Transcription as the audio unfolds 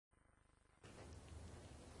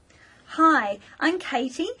Hi, I'm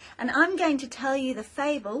Katie and I'm going to tell you the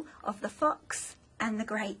fable of the fox and the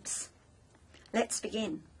grapes. Let's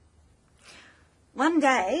begin. One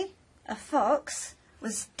day a fox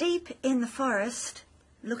was deep in the forest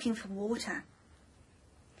looking for water.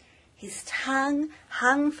 His tongue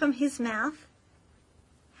hung from his mouth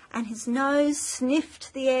and his nose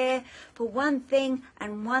sniffed the air for one thing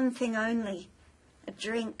and one thing only, a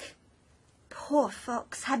drink. Poor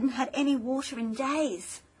fox hadn't had any water in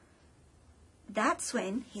days. That's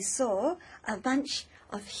when he saw a bunch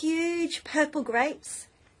of huge purple grapes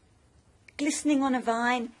glistening on a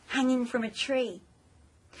vine hanging from a tree.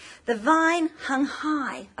 The vine hung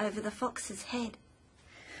high over the fox's head.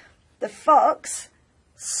 The fox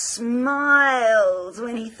smiled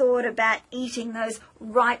when he thought about eating those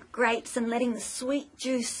ripe grapes and letting the sweet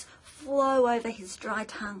juice flow over his dry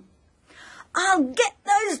tongue. "I'll get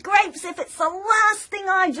those grapes if it's the last thing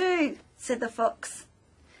I do," said the fox.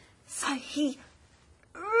 So he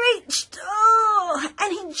reached,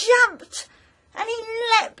 and he jumped, and he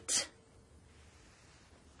leapt.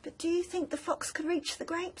 But do you think the fox could reach the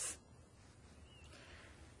grapes?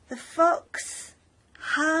 The fox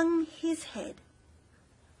hung his head.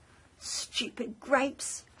 "Stupid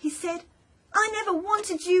grapes," he said. "I never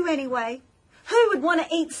wanted you anyway. Who would want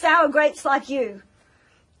to eat sour grapes like you?"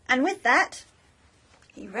 And with that,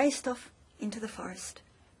 he raced off into the forest.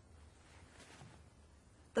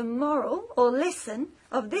 The moral or lesson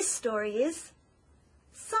of this story is,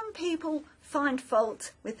 some people find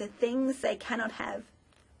fault with the things they cannot have,